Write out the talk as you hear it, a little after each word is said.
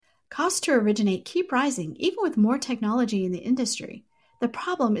Costs to originate keep rising, even with more technology in the industry. The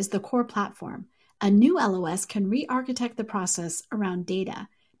problem is the core platform. A new LOS can re-architect the process around data,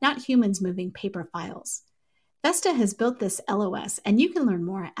 not humans moving paper files. Vesta has built this LOS, and you can learn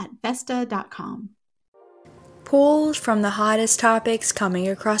more at Vesta.com. Pulled from the hottest topics coming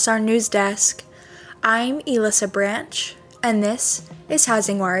across our news desk, I'm Elissa Branch, and this is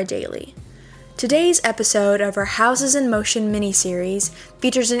Housing Wire Daily. Today's episode of our Houses in Motion miniseries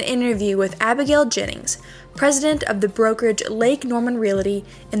features an interview with Abigail Jennings, president of the brokerage Lake Norman Realty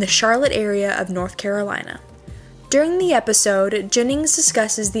in the Charlotte area of North Carolina. During the episode, Jennings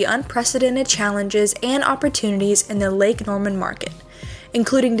discusses the unprecedented challenges and opportunities in the Lake Norman market,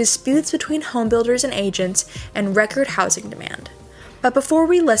 including disputes between homebuilders and agents and record housing demand. But before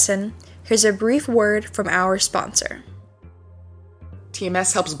we listen, here's a brief word from our sponsor.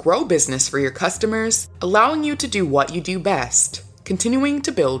 TMS helps grow business for your customers, allowing you to do what you do best, continuing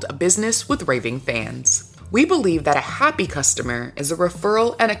to build a business with raving fans. We believe that a happy customer is a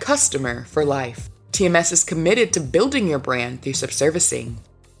referral and a customer for life. TMS is committed to building your brand through subservicing.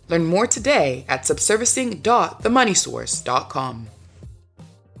 Learn more today at subservicing.themoneysource.com.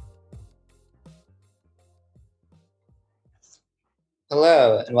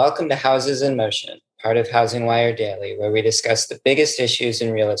 Hello, and welcome to Houses in Motion, part of Housing Wire Daily, where we discuss the biggest issues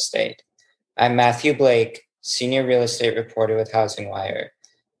in real estate. I'm Matthew Blake, senior real estate reporter with Housing Wire.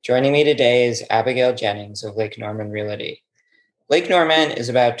 Joining me today is Abigail Jennings of Lake Norman Realty. Lake Norman is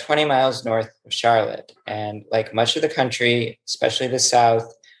about 20 miles north of Charlotte, and like much of the country, especially the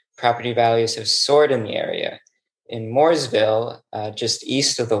South, property values have soared in the area. In Mooresville, just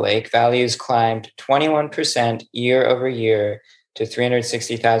east of the lake, values climbed 21% year over year to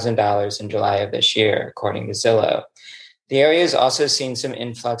 $360,000 in July of this year, according to Zillow. The area has also seen some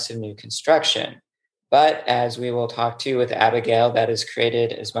influx of new construction, but as we will talk to with Abigail, that has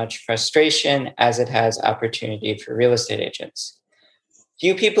created as much frustration as it has opportunity for real estate agents.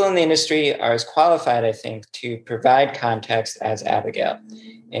 Few people in the industry are as qualified, I think, to provide context as Abigail.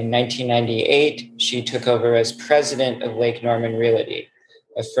 In 1998, she took over as president of Lake Norman Realty,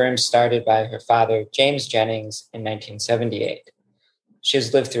 a firm started by her father, James Jennings, in 1978. She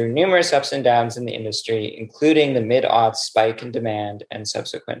has lived through numerous ups and downs in the industry, including the mid-aughts spike in demand and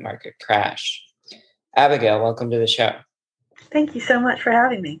subsequent market crash. Abigail, welcome to the show. Thank you so much for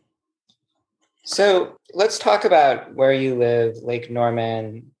having me. So let's talk about where you live, Lake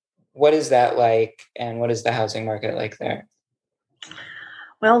Norman. What is that like, and what is the housing market like there?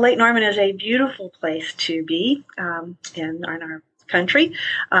 Well, Lake Norman is a beautiful place to be in our country.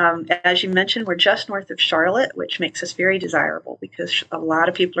 As you mentioned, we're just north of Charlotte, which makes us very desirable because a lot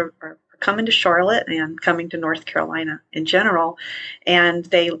of people are coming to Charlotte and coming to North Carolina in general, and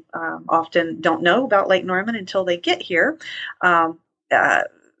they often don't know about Lake Norman until they get here.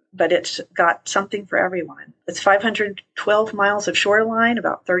 But it's got something for everyone. It's 512 miles of shoreline,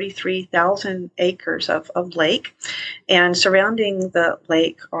 about 33,000 acres of lake. And surrounding the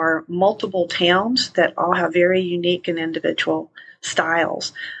lake are multiple towns that all have very unique and individual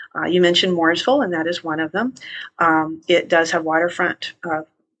styles. You mentioned Mooresville, and that is one of them. It does have waterfront,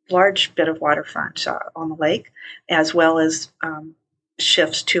 large bit of waterfront on the lake, as well as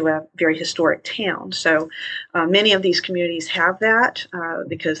shifts to a very historic town. So many of these communities have that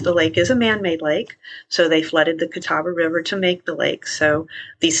because the lake is a man-made lake. So they flooded the Catawba River to make the lake. So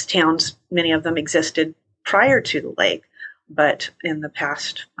these towns, many of them existed prior to the lake, but in the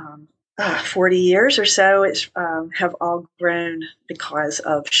past 40 years or so, it's have all grown because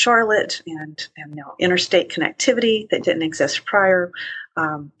of Charlotte and now interstate connectivity that didn't exist prior,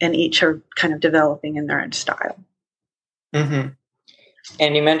 and each are kind of developing in their own style. Mm-hmm.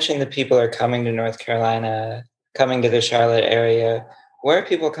 And you mentioned that people are coming to North Carolina, coming to the Charlotte area. Where are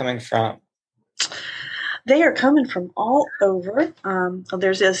people coming from? They are coming from all over.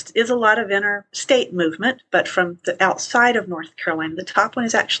 There's is a lot of interstate movement, but from the outside of North Carolina. The top one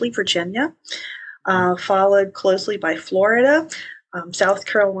is actually Virginia, followed closely by Florida, South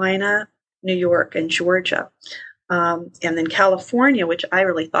Carolina, New York, and Georgia. And then California, which I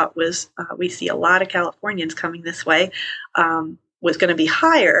really thought was, we see a lot of Californians coming this way, was going to be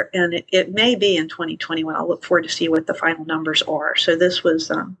higher, and it may be in 2021. I'll look forward to see what the final numbers are. So this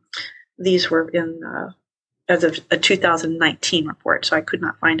was, these were in as of a 2019 report, so I could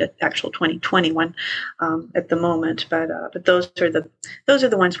not find an actual 2021 at the moment. But those are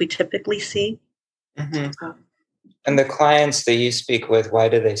the ones we typically see. Mm-hmm. And the clients that you speak with, why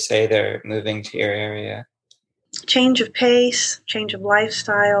do they say they're moving to your area? Change of pace, change of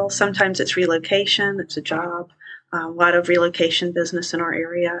lifestyle. Sometimes it's relocation. It's a job. A lot of relocation business in our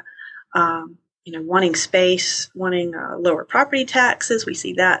area. wanting space, wanting lower property taxes. We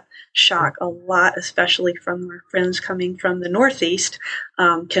see that shock a lot, especially from our friends coming from the Northeast.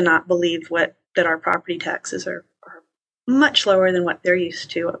 Cannot believe that our property taxes are much lower than what they're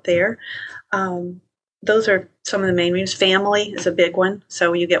used to up there. Those are some of the main reasons. Family is a big one.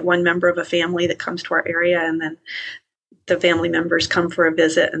 So you get one member of a family that comes to our area, and then the family members come for a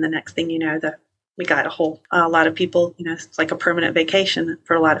visit, and the next thing you know, we got a lot of people, it's like a permanent vacation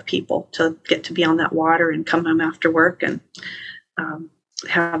for a lot of people to get to be on that water and come home after work and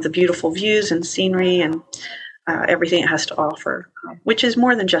have the beautiful views and scenery and everything it has to offer, which is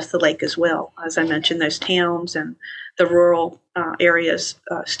more than just the lake as well. As I mentioned, those towns and the rural areas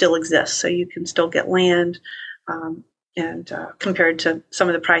still exist, so you can still get land. And compared to some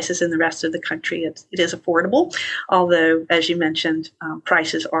of the prices in the rest of the country, it is affordable. Although, as you mentioned,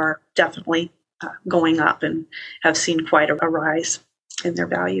 prices are definitely going up and have seen quite a rise in their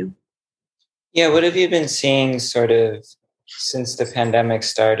value. Yeah, what have you been seeing sort of since the pandemic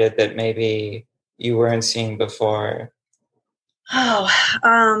started that maybe you weren't seeing before? Well,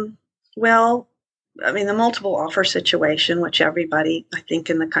 I mean, the multiple offer situation, which everybody, I think,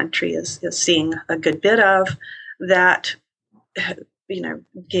 in the country is seeing a good bit of, that,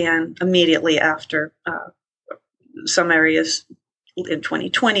 began immediately after some areas in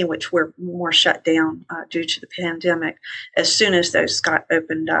 2020, which were more shut down due to the pandemic. As soon as those got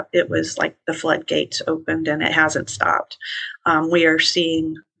opened up, it was like the floodgates opened, and it hasn't stopped. We are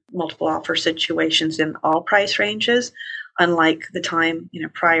seeing multiple offer situations in all price ranges. Unlike the time,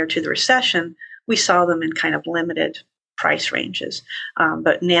 prior to the recession, we saw them in kind of limited price ranges.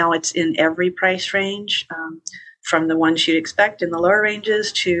 But now it's in every price range, from the ones you'd expect in the lower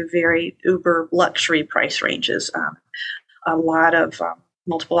ranges to very uber luxury price ranges. A lot of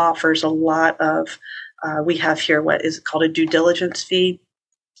multiple offers, a lot of, we have here what is called a due diligence fee.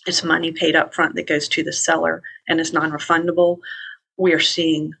 It's money paid up front that goes to the seller and is non-refundable. We are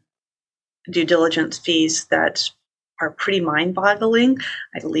seeing due diligence fees that are pretty mind-boggling.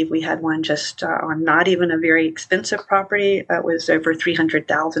 I believe we had one just on not even a very expensive property. It was over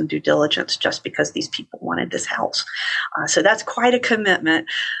 $300,000 due diligence just because these people wanted this house. So that's quite a commitment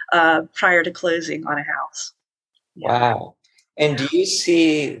prior to closing on a house. Yeah. Wow. And do you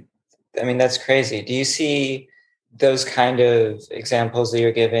see, that's crazy. Do you see those kind of examples that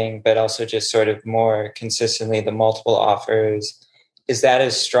you're giving, but also just sort of more consistently the multiple offers? Is that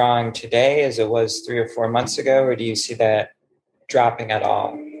as strong today as it was 3 or 4 months ago, or do you see that dropping at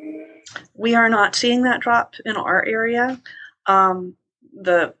all? We are not seeing that drop in our area.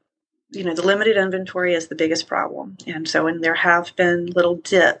 The limited inventory is the biggest problem. And so when there have been little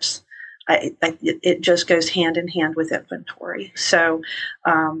dips, it just goes hand in hand with inventory. So,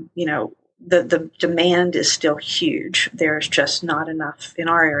 the demand is still huge. There's just not enough in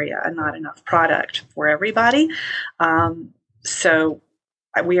our area and not enough product for everybody. So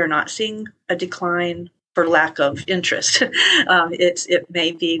we are not seeing a decline for lack of interest. It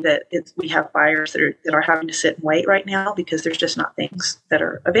may be that we have buyers that are having to sit and wait right now because there's just not things that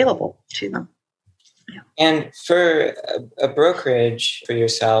are available to them. Yeah. And for a brokerage for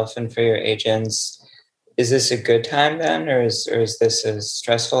yourself and for your agents, is this a good time then, or is this a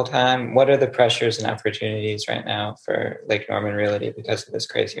stressful time? What are the pressures and opportunities right now for Lake Norman Realty because of this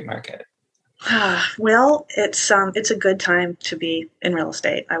crazy market? Well, it's a good time to be in real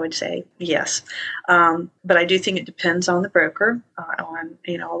estate, I would say, yes. But I do think it depends on the broker, on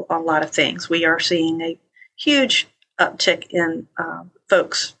a lot of things. We are seeing a huge uptick in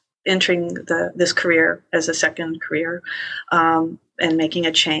folks entering this career as a second career and making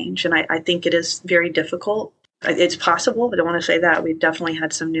a change. And I think it is very difficult. It's possible, but I want to say that we've definitely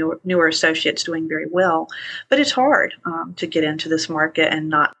had some newer associates doing very well, but it's hard to get into this market and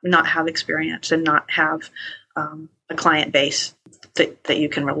not have experience and not have a client base that you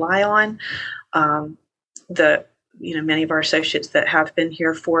can rely on. Many of our associates that have been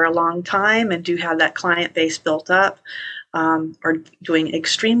here for a long time and do have that client base built up are doing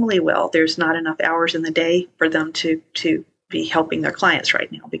extremely well. There's not enough hours in the day for them to be helping their clients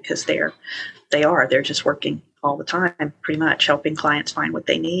right now because they're just working all the time, pretty much helping clients find what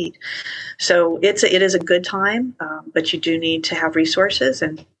they need. So it is a good time, but you do need to have resources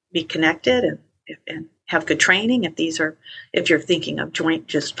and be connected and have good training. If you're thinking of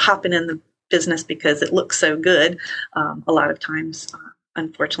just hopping in the business because it looks so good, a lot of times,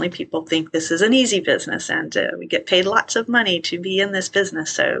 unfortunately, people think this is an easy business and we get paid lots of money to be in this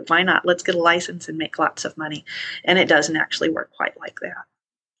business. So why not? Let's get a license and make lots of money. And it doesn't actually work quite like that.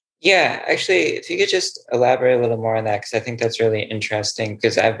 Yeah, actually, if you could just elaborate a little more on that, because I think that's really interesting,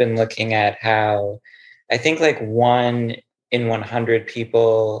 because I've been looking at how I think like one in 100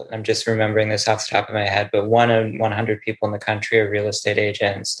 people, I'm just remembering this off the top of my head, but 1 in 100 people in the country are real estate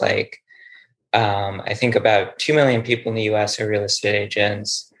agents. I think about 2 million people in the US are real estate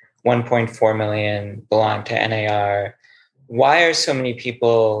agents, 1.4 million belong to NAR. Why are so many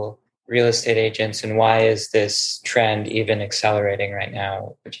people real estate agents, and why is this trend even accelerating right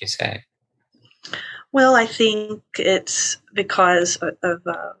now, would you say? Well, I think it's because of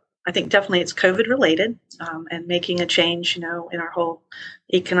I think definitely it's COVID related, and making a change, in our whole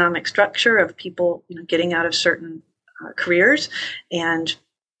economic structure of people, getting out of certain careers and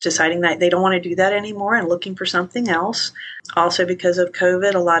deciding that they don't want to do that anymore and looking for something else. Also, because of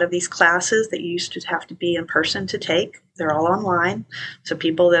COVID, a lot of these classes that you used to have to be in person to take, they're all online. So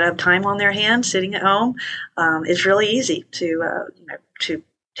people that have time on their hands sitting at home, it's really easy to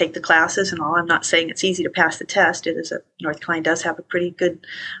take the classes and all. I'm not saying it's easy to pass the test. It is North Carolina does have a pretty good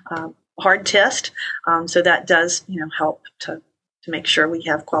hard test. So that does, help to make sure we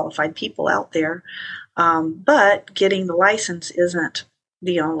have qualified people out there. But getting the license isn't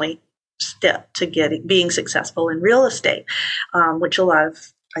the only step to being successful in real estate, which a lot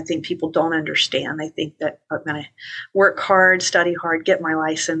of, I think, people don't understand. They think that I'm going to work hard, study hard, get my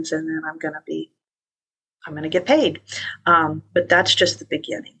license, and then I'm going to get paid. But that's just the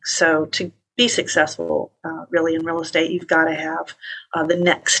beginning. So to be successful really in real estate, you've got to have the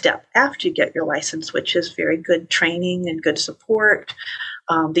next step after you get your license, which is very good training and good support.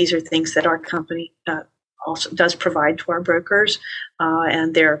 These are things that our company also does provide to our brokers,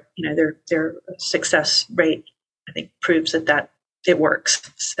 and their success rate, I think, proves that it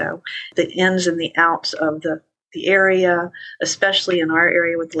works. So the ins and the outs of the area, especially in our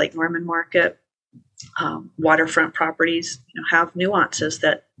area with the Lake Norman market, waterfront properties, have nuances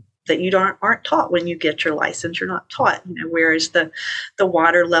that you aren't taught when you get your license. You're not taught, where is the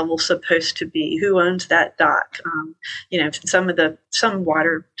water level supposed to be? Who owns that dock? Some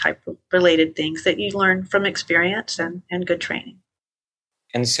water type of related things that you learn from experience and good training.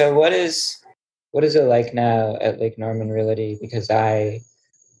 And so what is it like now at Lake Norman Realty? Because I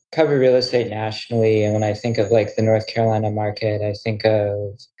cover real estate nationally, and when I think of the North Carolina market, I think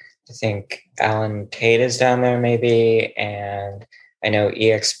Alan Tate is down there maybe, and I know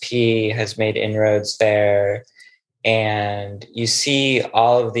EXP has made inroads there. And you see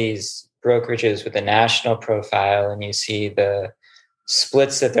all of these brokerages with a national profile, and you see the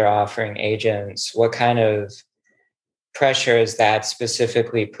splits that they're offering agents. What kind of pressure is that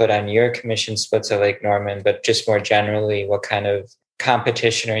specifically put on your commission splits at Lake Norman, but just more generally, what kind of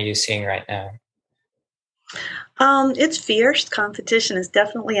competition are you seeing right now? It's fierce. Competition is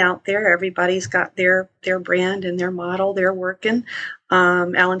definitely out there. Everybody's got their brand and their model they're working.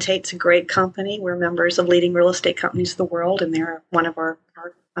 Allen Tate's a great company. We're members of leading real estate companies of the world, and they're one of our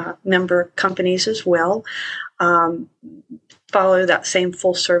member companies as well. Follow that same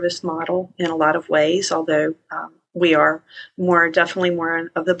full service model in a lot of ways, although we are definitely more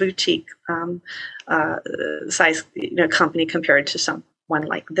of the boutique size company compared to someone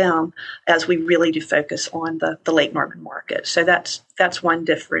like them, as we really do focus on the Lake Norman market. So that's one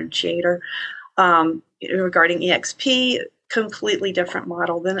differentiator. Regarding EXP, completely different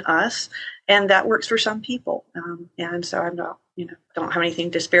model than us, and that works for some people. And so I'm not, don't have anything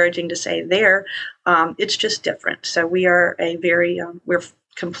disparaging to say there. It's just different. So we are we're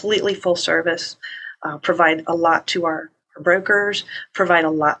completely full service, provide a lot to our brokers, provide a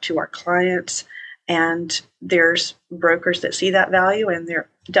lot to our clients. And there's brokers that see that value, and there are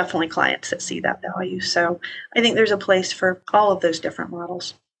definitely clients that see that value. So I think there's a place for all of those different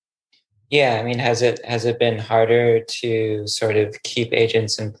models. Yeah, I mean, has it been harder to sort of keep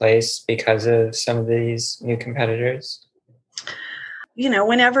agents in place because of some of these new competitors?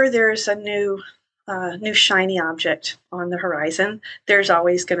 Whenever there's a new shiny object on the horizon, there's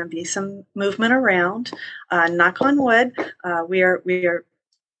always going to be some movement around. Knock on wood, we are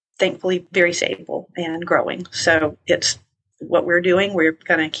thankfully very stable and growing. So it's what we're doing. We're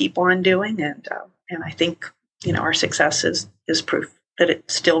going to keep on doing, and I think our success is proof that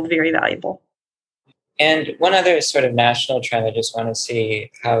it's still very valuable. And one other sort of national trend I just want to see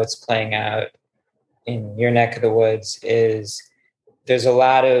how it's playing out in your neck of the woods is there's a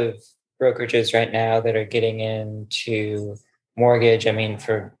lot of brokerages right now that are getting into mortgage. I mean,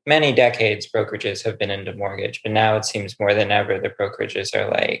 for many decades, brokerages have been into mortgage, but now it seems more than ever the brokerages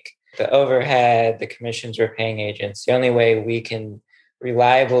are like the overhead, the commissions we're paying agents. The only way we can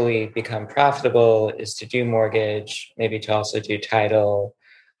reliably become profitable is to do mortgage, maybe to also do title.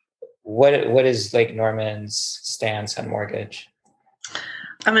 What is Lake Norman's stance on mortgage?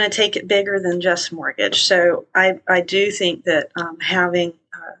 I'm going to take it bigger than just mortgage. So I do think that having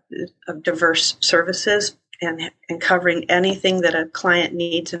diverse services and covering anything that a client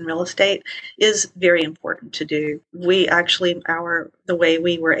needs in real estate is very important to do. We actually, the way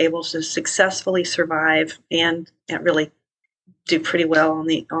we were able to successfully survive and really do pretty well on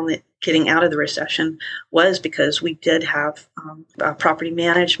the getting out of the recession was because we did have property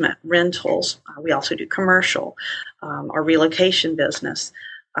management, rentals. We also do commercial, our relocation business.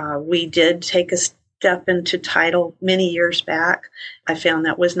 We did take a step into title many years back. I found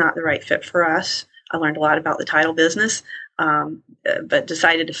that was not the right fit for us. I learned a lot about the title business, but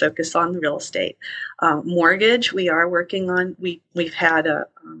decided to focus on the real estate. Mortgage, we are working on. We've had a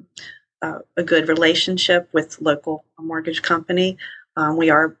good relationship with local mortgage company. We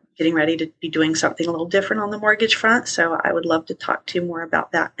are getting ready to be doing something a little different on the mortgage front. So I would love to talk to you more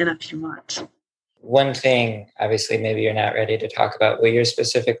about that in a few months. One thing, obviously, maybe you're not ready to talk about what you're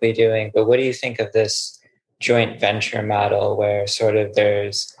specifically doing, but what do you think of this joint venture model where sort of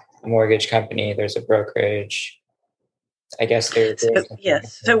there's a mortgage company, there's a brokerage? I guess there's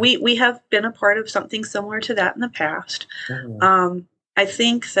yes. So we have been a part of something similar to that in the past. Mm-hmm. I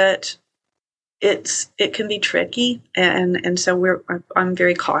think that it can be tricky, and so I'm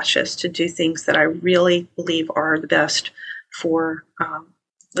very cautious to do things that I really believe are the best for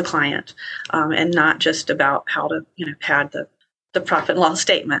the client, and not just about how to pad the profit and loss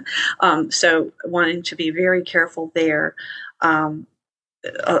statement. So wanting to be very careful there.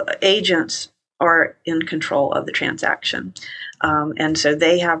 Agents are in control of the transaction, and so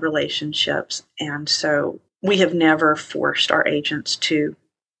they have relationships, and so we have never forced our agents to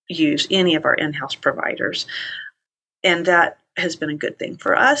use any of our in-house providers, and that has been a good thing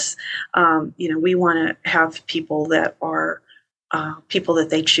for us. We want to have people that are people that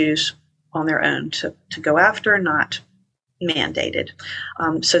they choose on their own to go after, not mandated.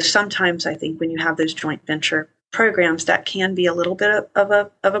 So sometimes I think when you have those joint venture programs, that can be a little bit of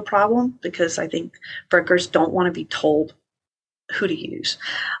a problem, because I think brokers don't want to be told who to use.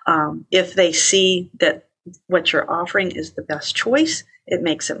 If they see that what you're offering is the best choice, it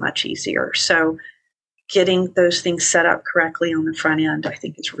makes it much easier. So getting those things set up correctly on the front end, I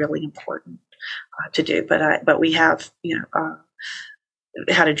think, is really important to do. But we have,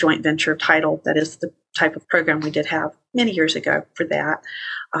 had a joint venture title. That is the type of program we did have many years ago for that.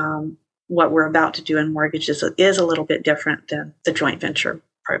 What we're about to do in mortgages is a little bit different than the joint venture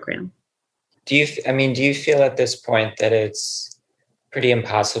program. Do you feel at this point that it's pretty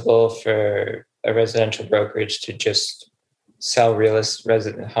impossible for a residential brokerage to just sell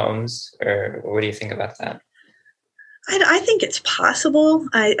resident homes, or what do you think about that? I think it's possible.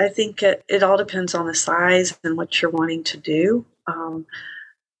 I think it all depends on the size and what you're wanting to do.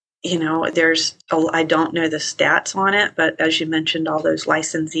 I don't know the stats on it, but as you mentioned, all those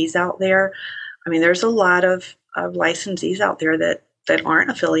licensees out there, there's a lot of licensees out there that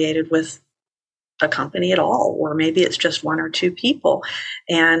aren't affiliated with a company at all, or maybe it's just one or two people,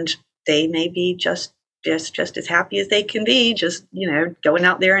 and they may be just as happy as they can be, just going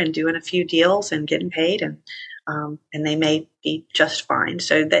out there and doing a few deals and getting paid, and they may be just fine.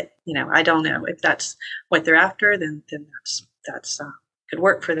 So that I don't know if that's what they're after. Then that's could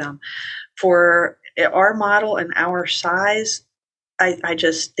work for them. For our model and our size, I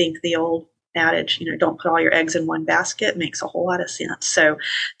just think the old adage, don't put all your eggs in one basket, makes a whole lot of sense. So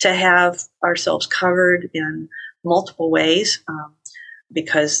to have ourselves covered in multiple ways,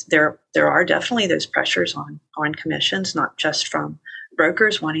 because there are definitely those pressures on commissions, not just from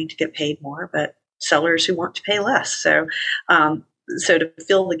brokers wanting to get paid more, but sellers who want to pay less. So to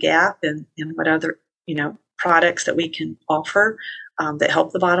fill the gap in what other products that we can offer that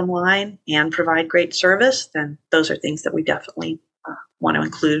help the bottom line and provide great service, then those are things that we definitely want to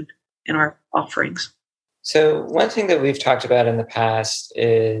include in our offerings. So one thing that we've talked about in the past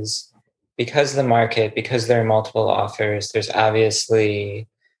is because there are multiple offers, there's obviously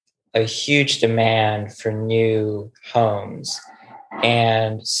a huge demand for new homes.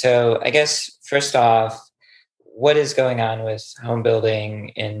 And so I guess, first off, what is going on with home building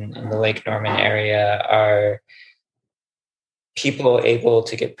in the Lake Norman area? Are people able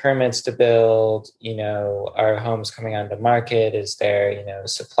to get permits to build? Are homes coming on the market? Is there,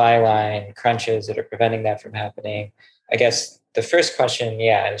 supply line crunches that are preventing that from happening? I guess the first question,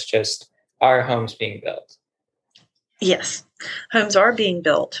 is just, are homes being built? Yes, homes are being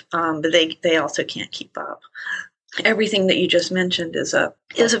built, but they also can't keep up. Everything that you just mentioned is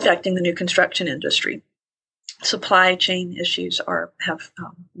affecting the new construction industry. Supply chain issues have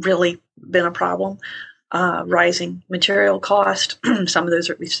really been a problem. Rising material cost, some of those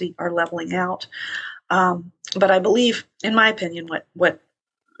we see are leveling out. But I believe, in my opinion, what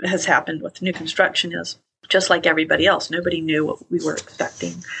has happened with new construction is just like everybody else. Nobody knew what we were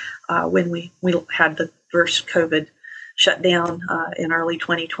expecting when we had the first COVID shutdown in early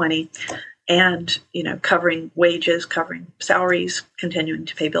 2020. And, covering wages, covering salaries, continuing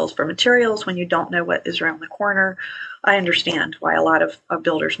to pay bills for materials when you don't know what is around the corner. I understand why a lot of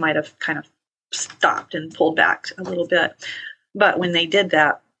builders might have kind of stopped and pulled back a little bit. But when they did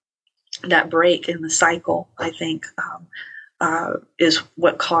that break in the cycle, I think is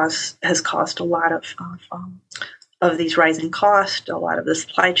what has caused a lot of these rising costs, a lot of the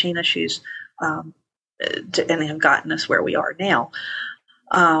supply chain issues, and they have gotten us where we are now.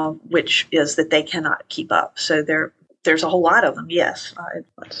 Which is that they cannot keep up. So there's a whole lot of them. Yes.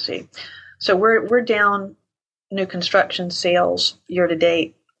 Let's see. So we're down new construction sales year to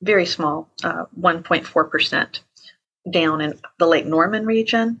date, very small, 1.4% down in the Lake Norman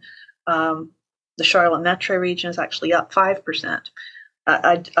region. The Charlotte metro region is actually up 5%.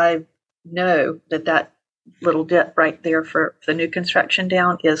 I know that little dip right there for the new construction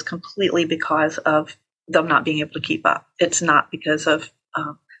down is completely because of them not being able to keep up. It's not because of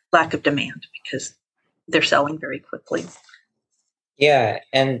lack of demand, because they're selling very quickly. Yeah.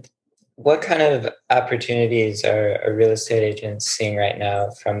 And what kind of opportunities are real estate agents seeing right now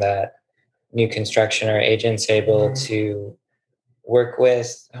from that new construction? Are agents able to work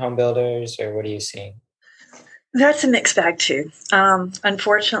with home builders, or what are you seeing? That's a mixed bag too.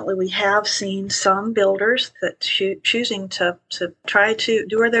 Unfortunately, we have seen some builders that choosing to try to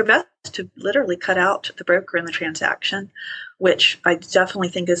do their best to literally cut out the broker in the transaction, which I definitely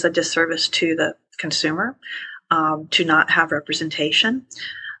think is a disservice to the consumer, to not have representation.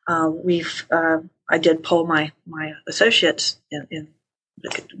 I did poll my associates in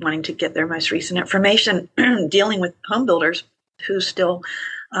wanting to get their most recent information dealing with home builders who's still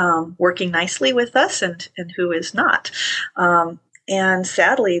working nicely with us and who is not. And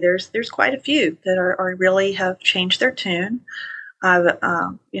sadly, there's quite a few that are really have changed their tune. I've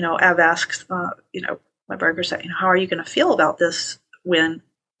asked, my brokers, how are you going to feel about this when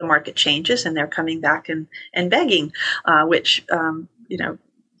the market changes and they're coming back and begging, which,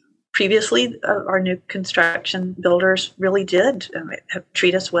 previously our new construction builders really did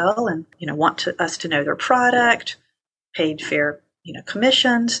treat us well and, want us to know their product, paid fair,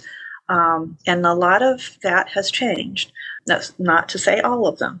 commissions. And a lot of that has changed. That's not to say all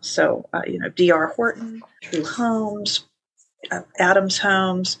of them. So, D.R. Horton, True Homes, Adams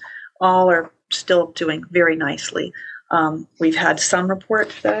Homes, all are still doing very nicely. We've had some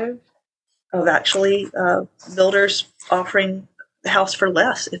reports, though, of actually builders offering the house for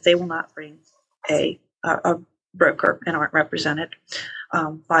less if they will not bring a broker and aren't represented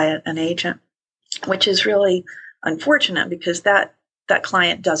by an agent, which is really unfortunate because that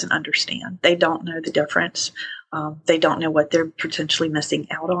client doesn't understand. They don't know the difference. They don't know what they're potentially missing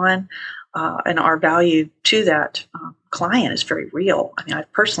out on. And our value to that client is very real. I mean,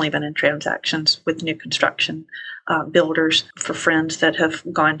 I've personally been in transactions with new construction builders for friends that have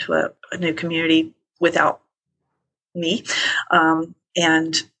gone to a new community without me.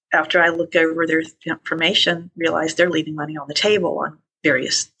 And after I look over their information, realize they're leaving money on the table on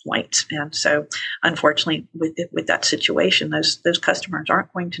various points. And so, unfortunately, with that situation, those customers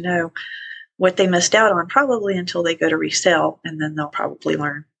aren't going to know what they missed out on probably until they go to resell, and then they'll probably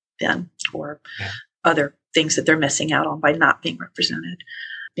learn then or other things that they're missing out on by not being represented.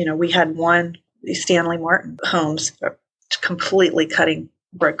 We had these Stanley Martin homes completely cutting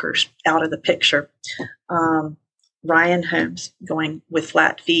brokers out of the picture. Ryan Homes going with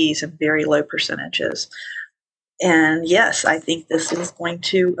flat fees and very low percentages. And yes, I think this is going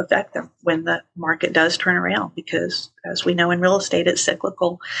to affect them when the market does turn around, because as we know in real estate, it's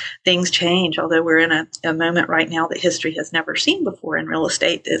cyclical. Things change, although we're in a moment right now that history has never seen before in real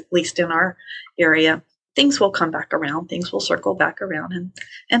estate, at least in our area. Things will come back around. Things will circle back around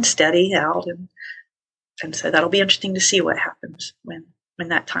and steady out. And so that'll be interesting to see what happens when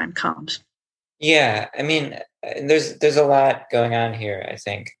that time comes. Yeah, I mean, there's a lot going on here, I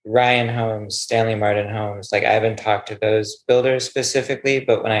think. Ryan Homes, Stanley Martin Homes, I haven't talked to those builders specifically,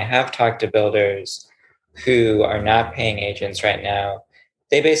 but when I have talked to builders who are not paying agents right now,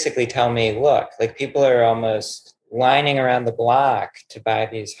 they basically tell me, look, people are almost lining around the block to buy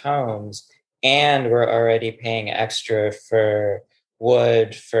these homes, and we're already paying extra for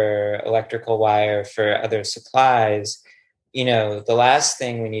wood, for electrical wire, for other supplies. The last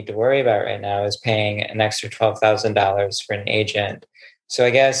thing we need to worry about right now is paying an extra $12,000 for an agent. So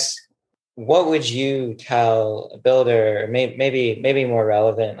I guess, what would you tell a builder, maybe more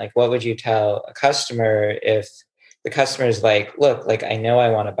relevant, what would you tell a customer if the customer is look, I know I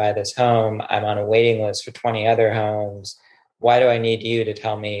want to buy this home. I'm on a waiting list for 20 other homes. Why do I need you to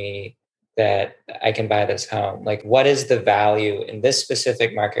tell me that I can buy this home? Like, what is the value in this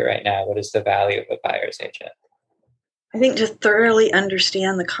specific market right now? What is the value of a buyer's agent? I think just thoroughly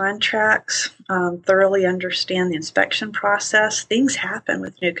understand the contracts, thoroughly understand the inspection process. Things happen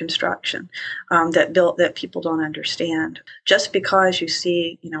with new construction that people don't understand. Just because you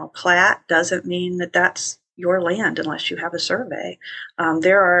see, a plat doesn't mean that that's your land unless you have a survey.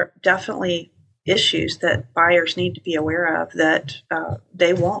 There are definitely issues that buyers need to be aware of that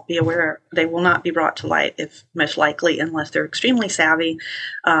they won't be aware of. They will not be brought to light, if most likely, unless they're extremely savvy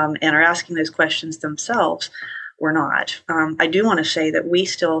and are asking those questions themselves. We're not. I do want to say that we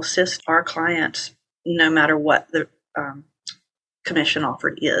still assist our clients no matter what the commission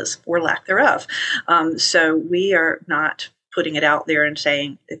offered is or lack thereof. So we are not putting it out there and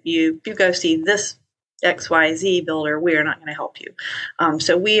saying, if you go see this XYZ builder, we are not going to help you.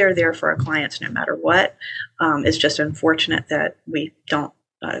 So we are there for our clients no matter what. It's just unfortunate that we don't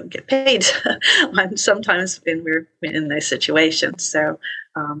get paid sometimes when we're in those situations. So,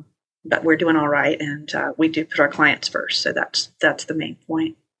 but we're doing all right, and we do put our clients first. So that's the main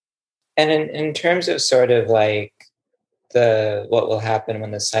point. And in terms of sort of like what will happen when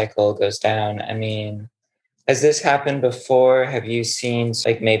the cycle goes down, I mean, has this happened before? Have you seen,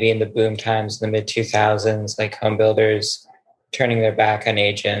 like maybe in the boom times in the mid-2000s, like home builders turning their back on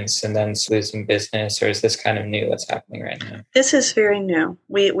agents and then losing business, or is this kind of new what's happening right now? This is very new.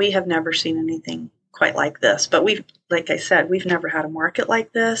 We have never seen anything quite like this, but like I said, we've never had a market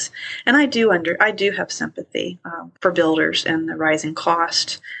like this. And I do have sympathy for builders and the rising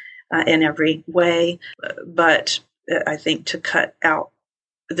cost in every way. But I think to cut out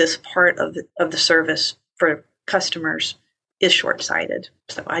this part of the service for customers is short-sighted.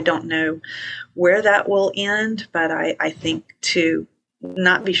 So I don't know where that will end, but I think to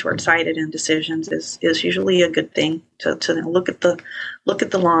not be short-sighted in decisions is usually a good thing to look at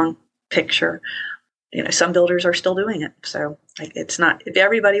the long picture. Some builders are still doing it. So it's not, if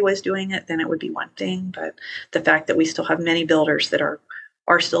everybody was doing it, then it would be one thing. But the fact that we still have many builders that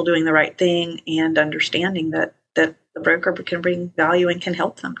are still doing the right thing and understanding that the broker can bring value and can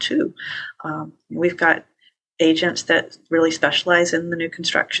help them too. We've got agents that really specialize in the new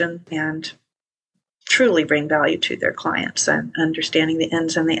construction and truly bring value to their clients, and understanding the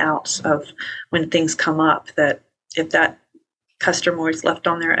ins and the outs of when things come up, that if that customer is left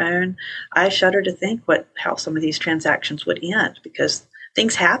on their own, I shudder to think how some of these transactions would end, because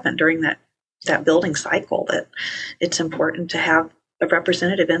things happen during that building cycle, that it's important to have a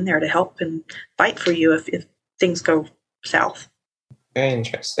representative in there to help and fight for you if things go south. Very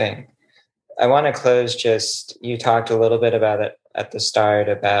interesting. I want to close you talked a little bit about it at the start,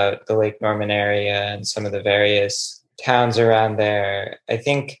 about the Lake Norman area and some of the various towns around there. I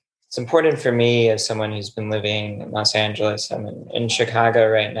think it's important for me, as someone who's been living in Los Angeles, I'm in Chicago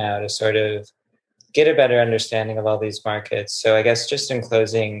right now, to sort of get a better understanding of all these markets. So I guess just in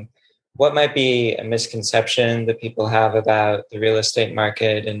closing, what might be a misconception that people have about the real estate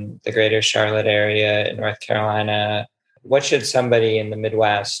market in the greater Charlotte area in North Carolina? What should somebody in the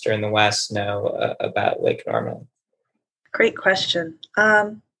Midwest or in the West know about Lake Norman? Great question.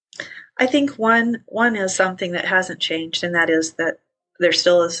 I think one is something that hasn't changed, and that is that there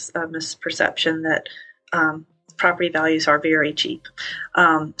still is a misperception that property values are very cheap.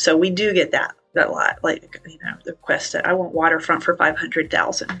 So we do get that a lot. Like, the request that I want waterfront for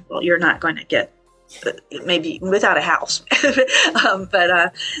 $500,000. Well, you're not going to get, maybe without a house,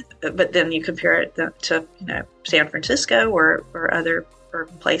 but then you compare it to San Francisco or other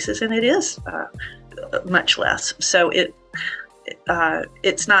urban places, and it is much less. So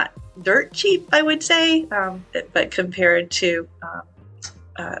it's not dirt cheap, I would say, but compared to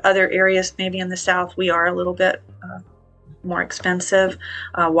other areas, maybe in the South, we are a little bit more expensive.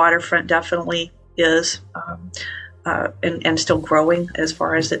 Waterfront definitely is, and still growing as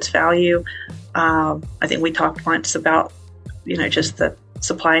far as its value. I think we talked once about, just the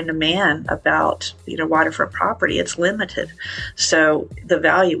supply and demand about, waterfront property. It's limited. So the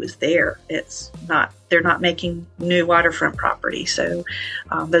value is there. They're not making new waterfront property. So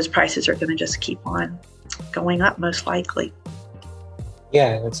those prices are going to just keep on going up, most likely.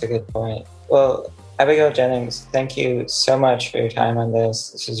 Yeah, that's a good point. Well, Abigail Jennings, thank you so much for your time on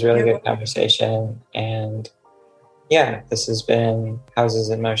this. This was a really good conversation. And yeah, this has been Houses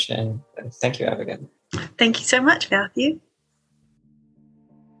in Motion. Thank you, Abigail. Thank you so much, Matthew.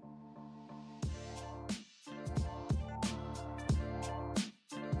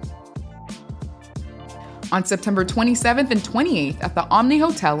 On September 27th and 28th at the Omni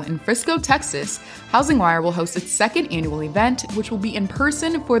Hotel in Frisco, Texas, Housing Wire will host its second annual event, which will be in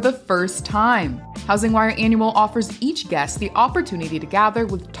person for the first time. Housing Wire Annual offers each guest the opportunity to gather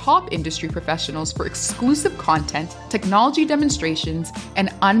with top industry professionals for exclusive content, technology demonstrations,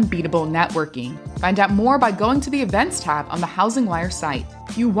 and unbeatable networking. Find out more by going to the Events tab on the Housing Wire site.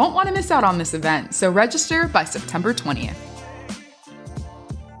 You won't want to miss out on this event, so register by September 20th.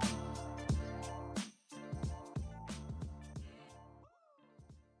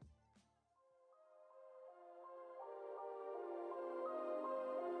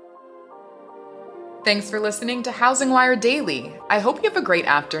 Thanks for listening to Housing Wire Daily. I hope you have a great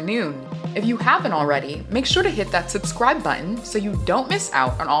afternoon. If you haven't already, make sure to hit that subscribe button so you don't miss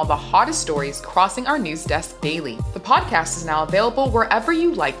out on all the hottest stories crossing our news desk daily. The podcast is now available wherever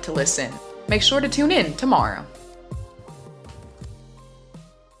you like to listen. Make sure to tune in tomorrow.